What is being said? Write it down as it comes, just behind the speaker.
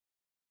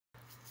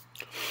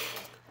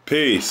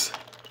Peace.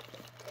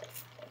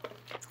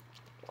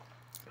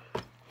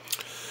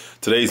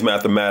 Today's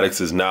mathematics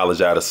is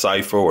knowledge out of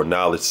cipher or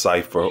knowledge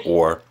cipher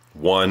or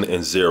 1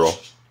 and 0.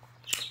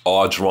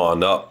 All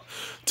drawn up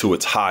to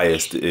its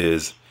highest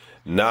is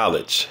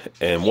knowledge.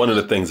 And one of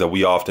the things that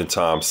we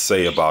oftentimes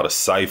say about a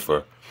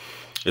cipher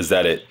is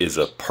that it is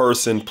a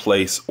person,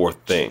 place, or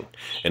thing.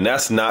 And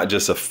that's not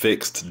just a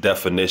fixed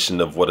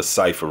definition of what a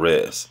cipher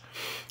is.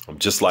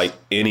 Just like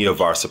any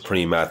of our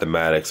supreme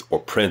mathematics or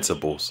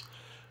principles,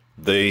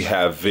 they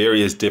have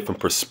various different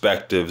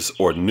perspectives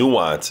or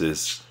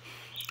nuances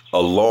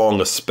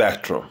along a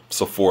spectrum.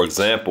 So for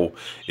example,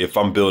 if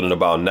I'm building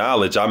about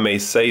knowledge, I may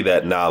say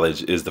that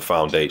knowledge is the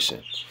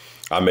foundation.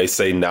 I may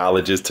say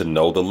knowledge is to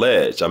know the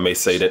ledge. I may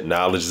say that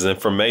knowledge is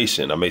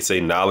information. I may say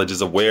knowledge is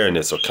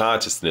awareness or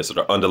consciousness or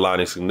the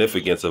underlying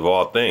significance of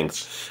all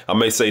things. I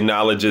may say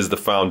knowledge is the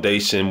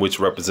foundation, which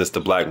represents the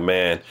black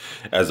man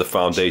as the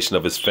foundation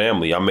of his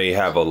family. I may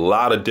have a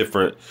lot of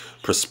different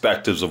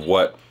perspectives of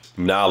what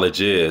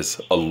knowledge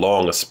is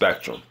along a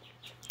spectrum.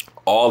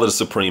 All of the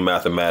supreme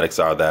mathematics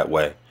are that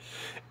way,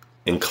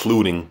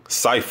 including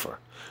cipher.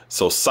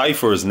 So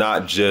cipher is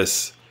not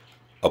just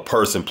a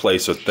person,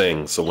 place, or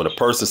thing. So when a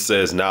person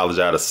says knowledge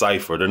out of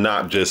cipher, they're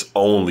not just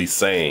only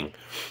saying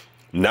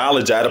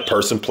knowledge out of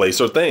person, place,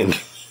 or thing,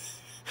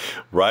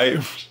 right?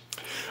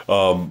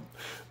 A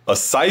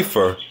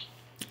cipher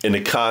in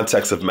the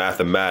context of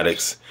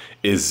mathematics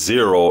is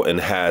 0 and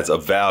has a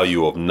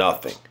value of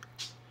nothing.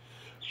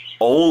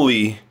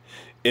 Only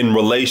in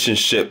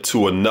relationship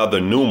to another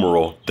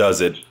numeral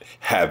does it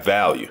have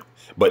value.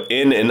 But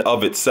in and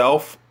of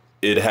itself,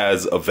 it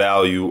has a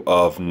value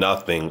of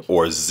nothing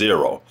or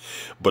 0.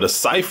 But a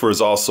cipher is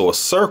also a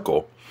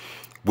circle,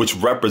 which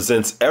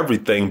represents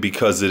everything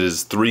because it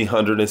is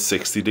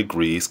 360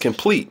 degrees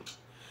complete.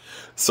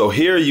 So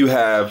here you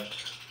have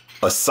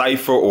a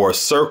cipher or a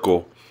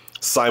circle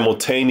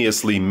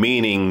simultaneously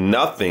meaning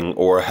nothing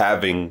or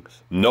having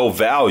no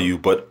value,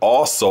 but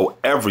also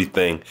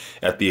everything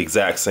at the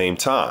exact same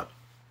time.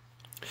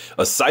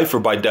 A cipher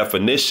by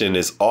definition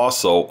is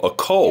also a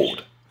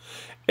code.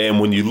 And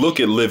when you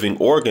look at living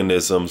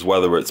organisms,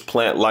 whether it's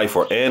plant life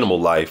or animal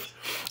life,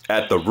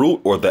 at the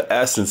root or the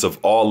essence of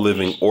all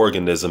living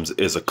organisms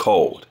is a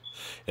code.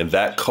 And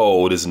that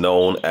code is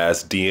known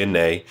as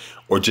DNA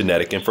or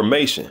genetic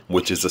information,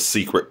 which is a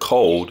secret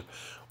code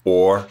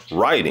or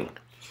writing.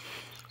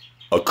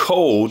 A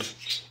code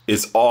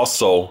is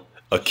also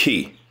a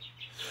key.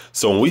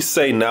 So when we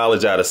say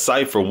knowledge out of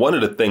cipher, one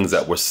of the things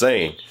that we're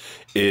saying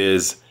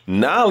is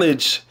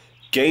knowledge,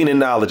 gaining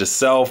knowledge of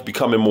self,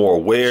 becoming more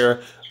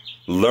aware,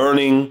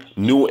 learning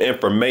new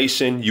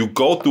information. You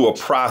go through a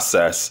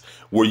process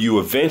where you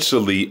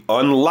eventually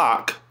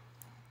unlock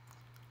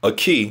a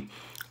key,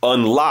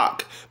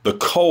 unlock the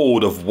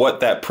code of what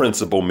that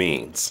principle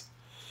means.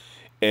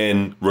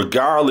 And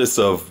regardless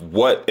of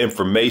what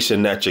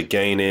information that you're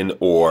gaining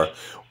or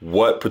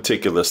what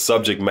particular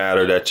subject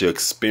matter that you're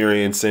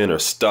experiencing or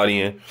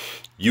studying,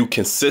 you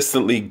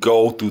consistently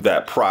go through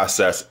that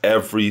process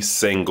every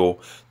single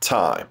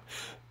time.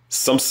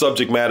 Some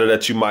subject matter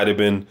that you might have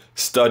been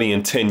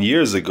studying 10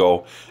 years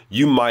ago,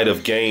 you might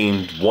have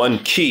gained one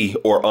key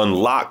or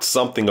unlocked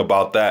something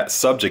about that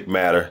subject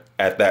matter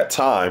at that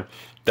time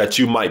that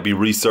you might be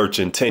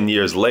researching 10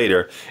 years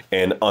later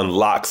and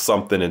unlock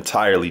something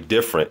entirely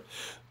different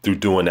through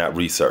doing that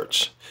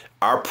research.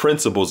 Our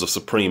principles of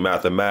supreme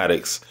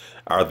mathematics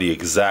are the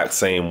exact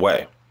same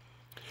way.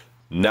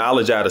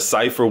 Knowledge out of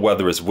cipher,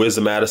 whether it's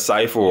wisdom out of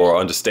cipher or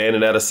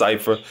understanding out of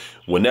cipher,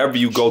 whenever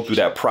you go through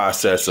that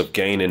process of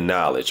gaining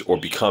knowledge or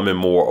becoming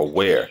more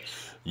aware,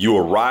 you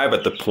arrive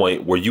at the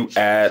point where you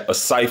add a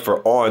cipher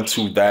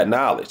onto that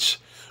knowledge,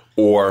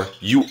 or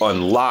you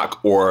unlock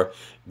or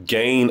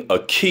gain a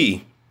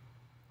key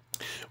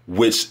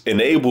which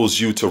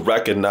enables you to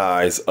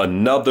recognize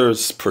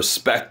another's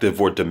perspective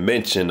or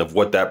dimension of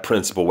what that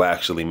principle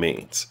actually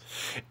means.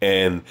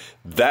 And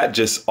that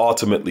just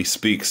ultimately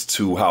speaks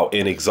to how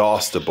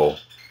inexhaustible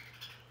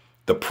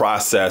the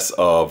process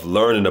of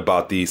learning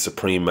about these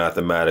supreme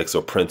mathematics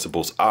or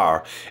principles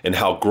are, and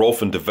how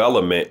growth and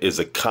development is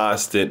a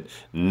constant,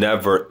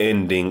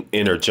 never-ending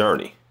inner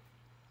journey.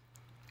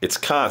 It's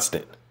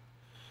constant.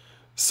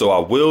 So I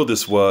will,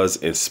 this was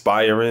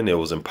inspiring, it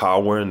was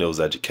empowering, it was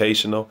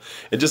educational.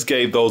 It just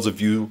gave those of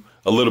you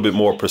a little bit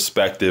more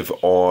perspective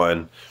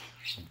on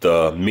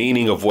the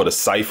meaning of what a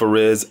cipher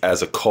is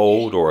as a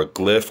code or a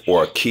glyph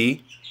or a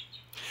key,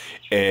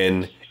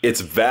 and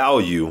its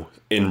value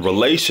in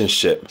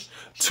relationship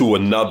to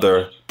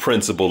another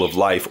principle of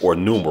life or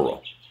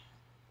numeral.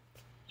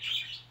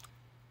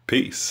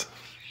 Peace.